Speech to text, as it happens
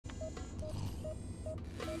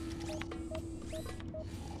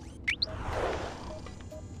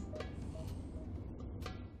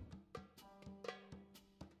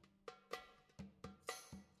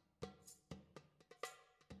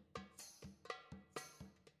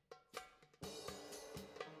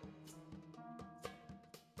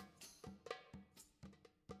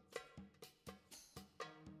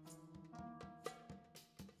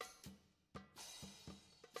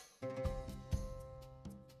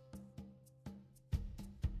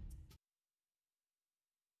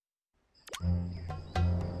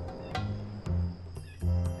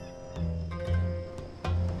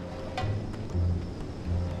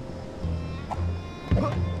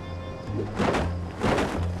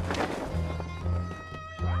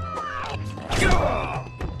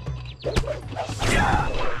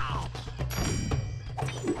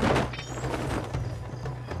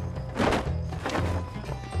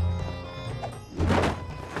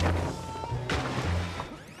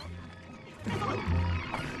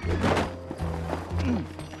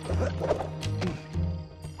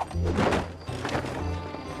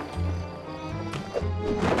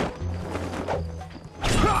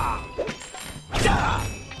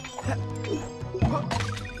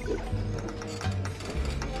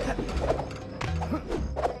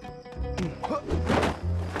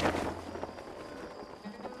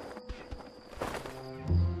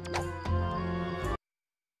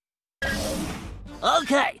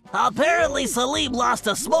Okay, apparently Salim lost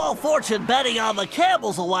a small fortune betting on the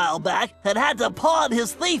camels a while back and had to pawn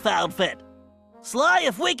his thief outfit. Sly,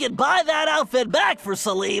 if we can buy that outfit back for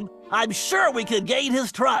Salim, I'm sure we could gain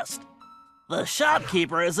his trust. The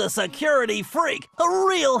shopkeeper is a security freak, a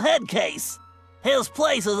real head case. His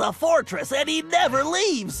place is a fortress and he never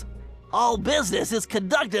leaves. All business is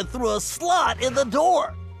conducted through a slot in the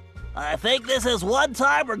door. I think this is one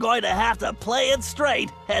time we're going to have to play it straight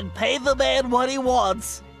and pay the man what he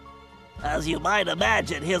wants. As you might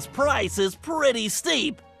imagine, his price is pretty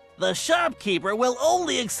steep. The shopkeeper will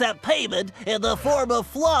only accept payment in the form of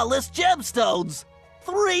flawless gemstones.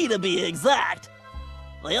 3 to be exact.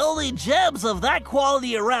 The only gems of that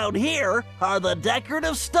quality around here are the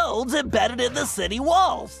decorative stones embedded in the city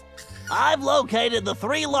walls. I've located the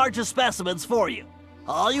 3 largest specimens for you.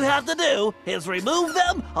 All you have to do is remove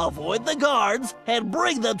them, avoid the guards, and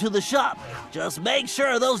bring them to the shop. Just make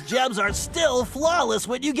sure those gems are still flawless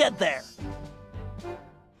when you get there.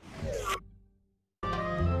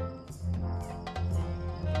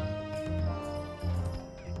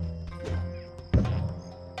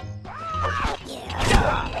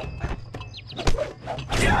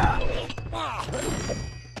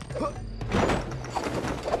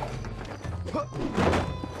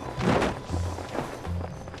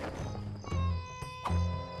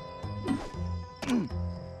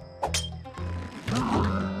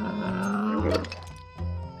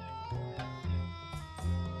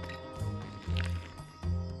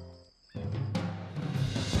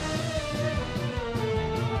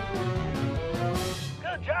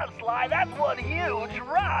 Good job, Sly. That's one huge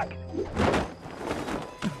rock.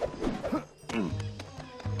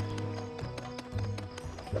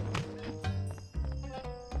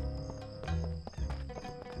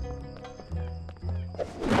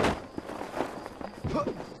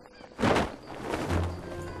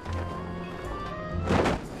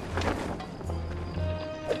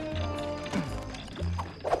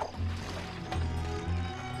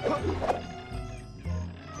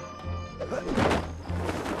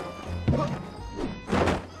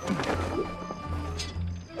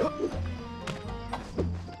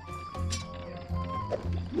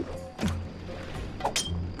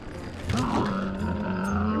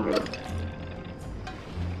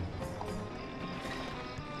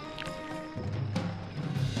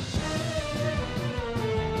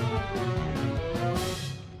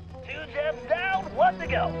 One to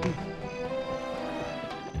go.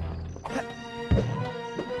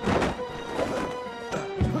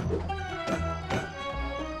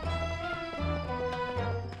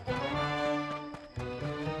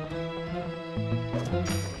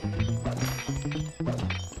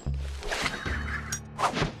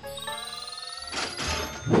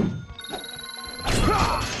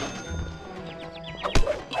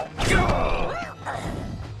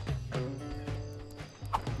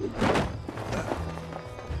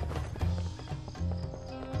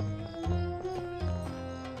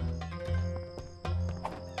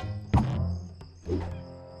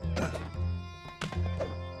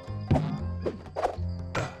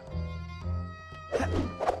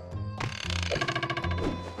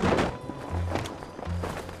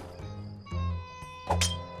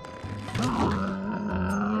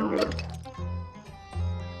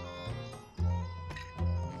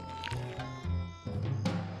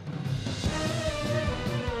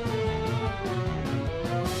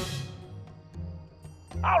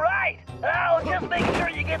 All right, now just make sure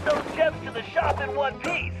you get those gems to the shop in one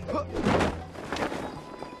piece.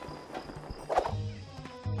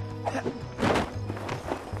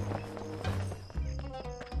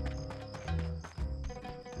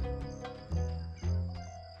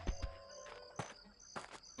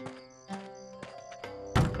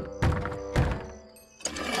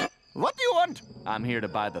 What do you want? I'm here to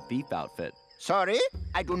buy the thief outfit. Sorry,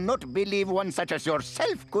 I do not believe one such as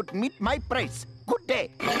yourself could meet my price. Good day.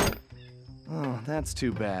 Oh, that's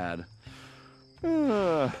too bad.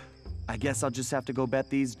 I guess I'll just have to go bet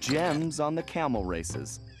these gems on the camel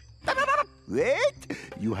races. Wait,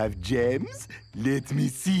 you have gems? Let me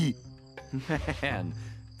see. Man,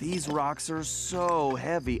 these rocks are so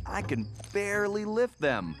heavy, I can barely lift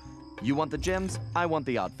them. You want the gems? I want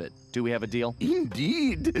the outfit. Do we have a deal?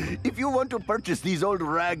 Indeed. If you want to purchase these old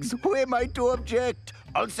rags, who am I to object?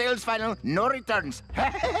 All sales final, no returns.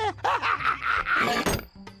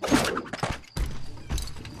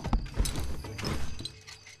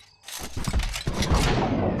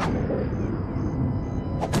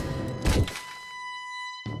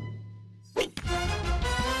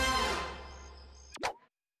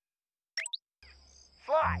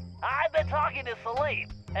 Sly, I've been talking to Salim,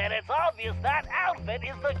 and it's obvious that outfit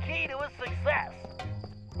is the key to his success.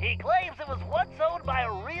 He claims it was once owned by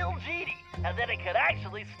a real genie, and that it could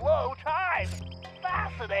actually slow time.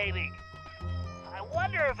 Fascinating. I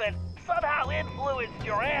wonder if it somehow influenced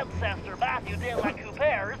your ancestor Matthew de la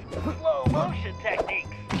Coupere's slow motion techniques.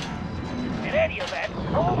 In any event,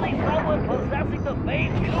 only someone possessing the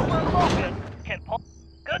famed Cooper focus can pull.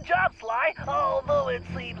 Good job, Sly, although it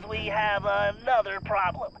seems we have another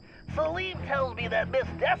problem. Salim tells me that Miss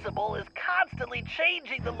Decibel is constantly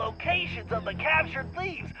changing the locations of the captured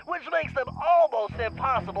thieves, which makes them almost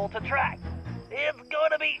impossible to track. It's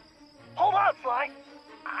going to be... Hold on, Sly.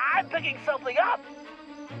 I'm picking something up.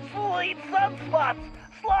 Sweet sunspots.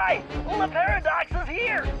 Sly, the Paradox is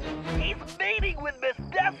here. He's meeting with Miss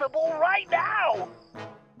Decibel right now.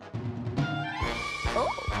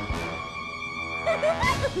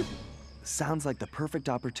 Sounds like the perfect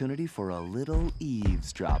opportunity for a little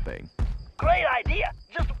eavesdropping. Great idea.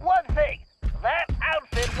 Just one thing. That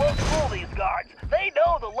outfit won't fool these guards. They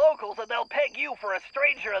know the locals and they'll peg you for a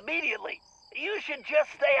stranger immediately. You should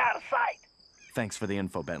just stay out of sight. Thanks for the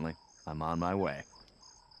info, Bentley. I'm on my way.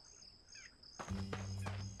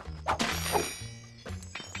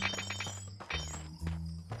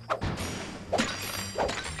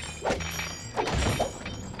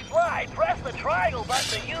 Sly, press the triangle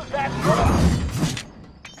button to use that straw.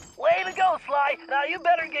 Way to go, Sly. Now you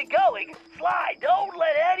better get going. Sly, don't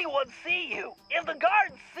let anyone see you. If the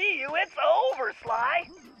guards see you, it's over, Sly.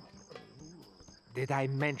 Did I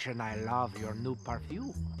mention I love your new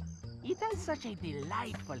perfume? It has such a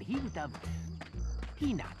delightful hint of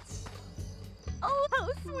peanuts. Oh, how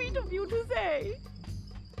sweet of you to say.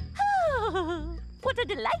 What a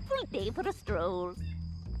delightful day for a stroll.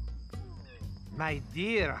 My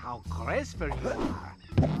dear, how graceful you are.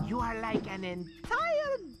 You are like an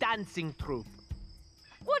entire dancing troupe.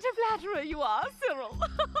 What a flatterer you are, Cyril.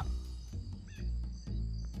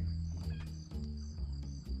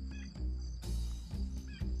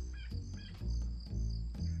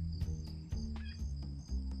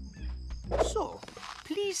 So,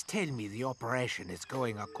 please tell me the operation is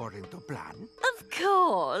going according to plan. Of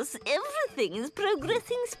course, everything is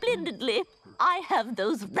progressing splendidly. I have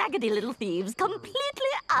those raggedy little thieves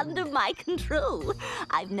completely under my control.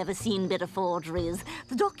 I've never seen better forgeries.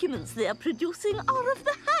 The documents they're producing are of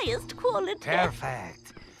the highest quality.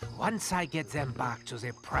 Perfect. Once I get them back to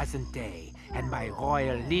the present day and my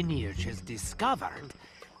royal lineage is discovered,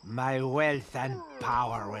 my wealth and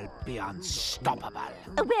power will be unstoppable.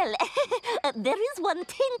 Well, there is one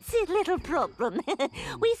teensy little problem.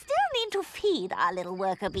 We still need to feed our little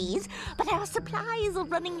worker bees, but our supplies are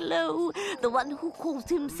running low. The one who calls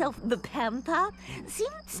himself the Panther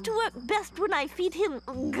seems to work best when I feed him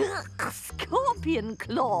scorpion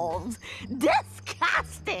claws.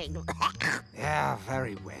 Disgusting! Yeah,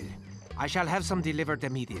 very well. I shall have some delivered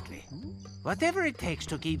immediately. Whatever it takes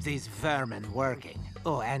to keep these vermin working.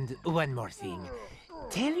 Oh, and one more thing.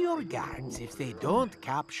 Tell your guards if they don't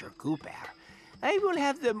capture Cooper, I will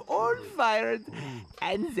have them all fired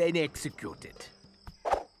and then executed.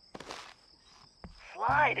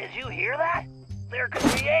 Sly, did you hear that? They're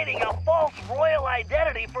creating a false royal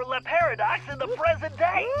identity for Le Paradox in the present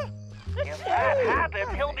day. If that happens,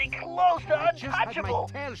 he'll be close to untouchable. Just had my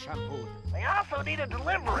tail shampooed. They also need a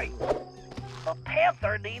delivery. The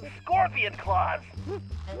Panther needs scorpion claws.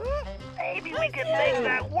 Maybe we can make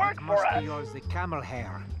that work for Must us. be yours, the camel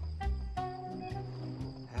hair.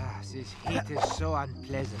 Ah, this heat is so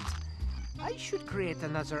unpleasant. I should create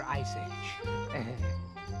another ice age.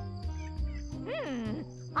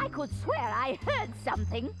 I could swear I heard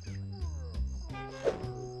something.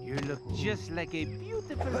 You look just like a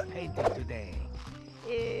beautiful painting today.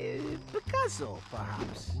 Picasso,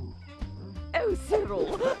 perhaps. Oh,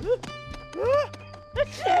 Cyril.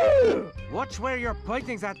 Watch where you're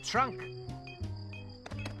pointing that trunk.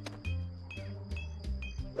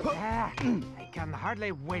 I can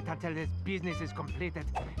hardly wait until this business is completed,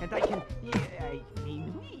 and I can...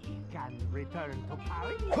 we can return to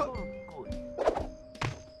Paris for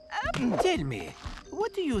good. Tell me,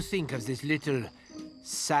 what do you think of this little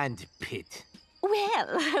sand pit?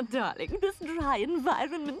 Well, darling, this dry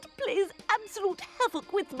environment plays absolute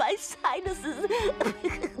havoc with my sinuses.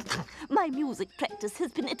 My music practice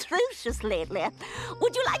has been atrocious lately.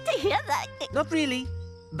 Would you like to hear that? Not really,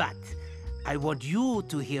 but I want you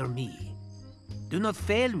to hear me. Do not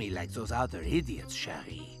fail me like those other idiots,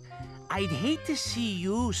 Cherie. I'd hate to see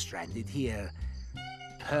you stranded here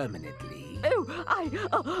permanently.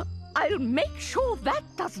 Oh, I'll make sure that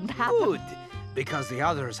doesn't happen. Good, because the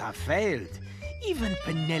others have failed. Even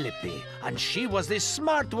Penelope, and she was the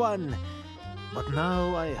smart one. But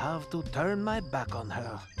now I have to turn my back on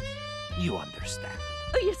her. You understand.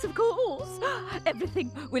 Oh, yes, of course.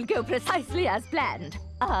 Everything will go precisely as planned.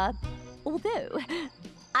 Although,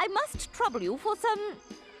 I must trouble you for some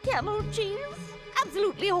camel cheese.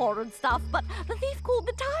 Absolutely horrid stuff, but the thief called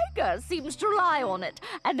the Tiger seems to rely on it,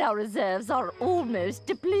 and our reserves are almost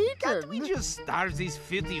depleted. Can't we just starve these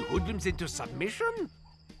filthy hoodlums into submission?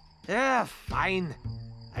 Fine.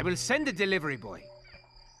 I will send a delivery boy.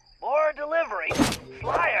 More delivery.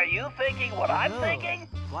 Sly, are you thinking what I'm thinking?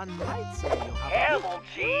 One might say you have... Camel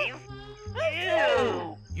cheese?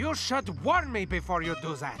 Ew! You should warn me before you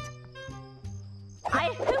do that.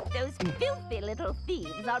 I hope those filthy little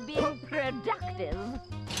thieves are being productive.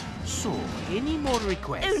 So, any more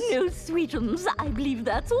requests? Oh, no, sweetums. I believe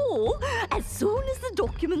that's all. As soon as the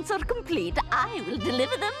documents are complete, I will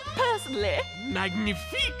deliver them personally.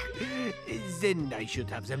 Magnifique! Then I should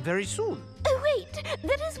have them very soon. Oh, wait.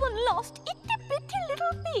 There is one last itty-bitty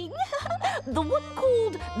little thing. The one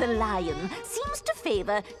called the Lion seems to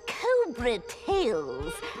favor cobra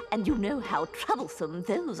tails. And you know how troublesome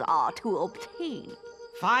those are to obtain.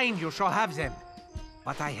 Fine, you shall have them.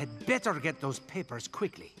 But I had better get those papers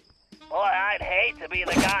quickly. Boy, I'd hate to be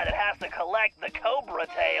the guy that has to collect the cobra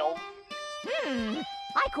tails.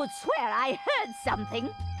 I could swear I heard something.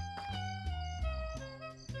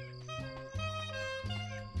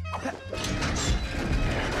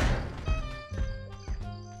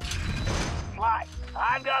 Sly,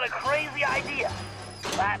 I've got a crazy idea.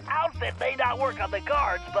 That outfit may not work on the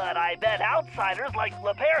guards, but I bet outsiders like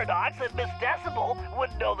Le Paradox and Miss Decibel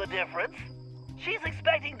wouldn't know the difference. She's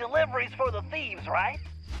expecting deliveries for the thieves, right?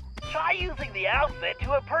 Try using the outfit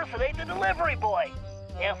to impersonate the delivery boy.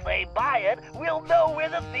 If they buy it, we'll know where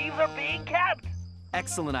the thieves are being kept.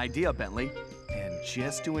 Excellent idea, Bentley. And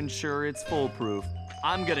just to ensure it's foolproof,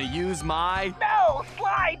 I'm gonna use my No,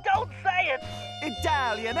 Sly, don't say it.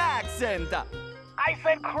 Italian accent. I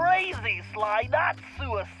said crazy, Sly, not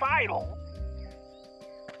suicidal.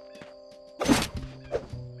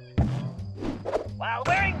 While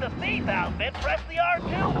wearing the thief outfit, press the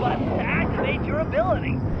R2 button to activate your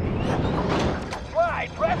ability. Sly,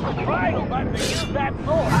 press the triangle button to use that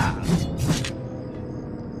sword.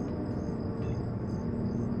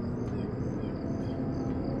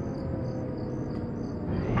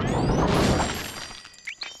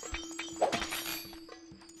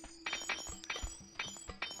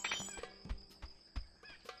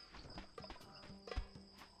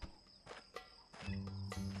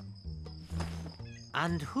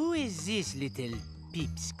 And who is this little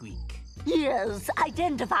peepsqueak? Yes,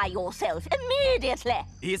 identify yourself immediately.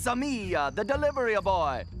 It's me, the delivery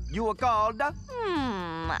boy. You were called?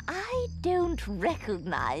 I don't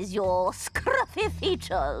recognize your scruffy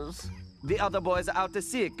features. The other boys are out to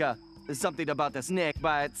sick. Something about the snake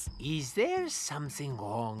bites. Is there something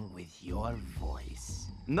wrong with your voice?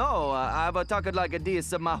 No, I've talked like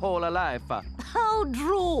this my whole life. How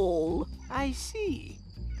droll. I see.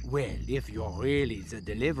 Well, if you're really the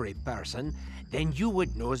delivery person, then you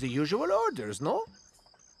would know the usual orders, no?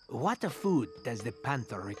 What food does the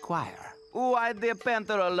panther require? Why, the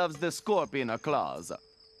panther loves the scorpion claws.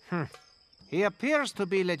 He appears to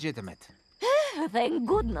be legitimate. Thank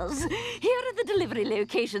goodness. Here are the delivery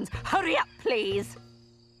locations. Hurry up, please.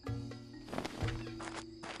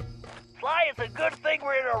 Sly, it's a good thing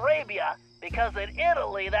we're in Arabia, because in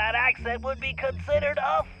Italy that accent would be considered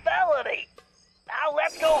a felony. Now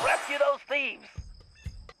let's go rescue those thieves.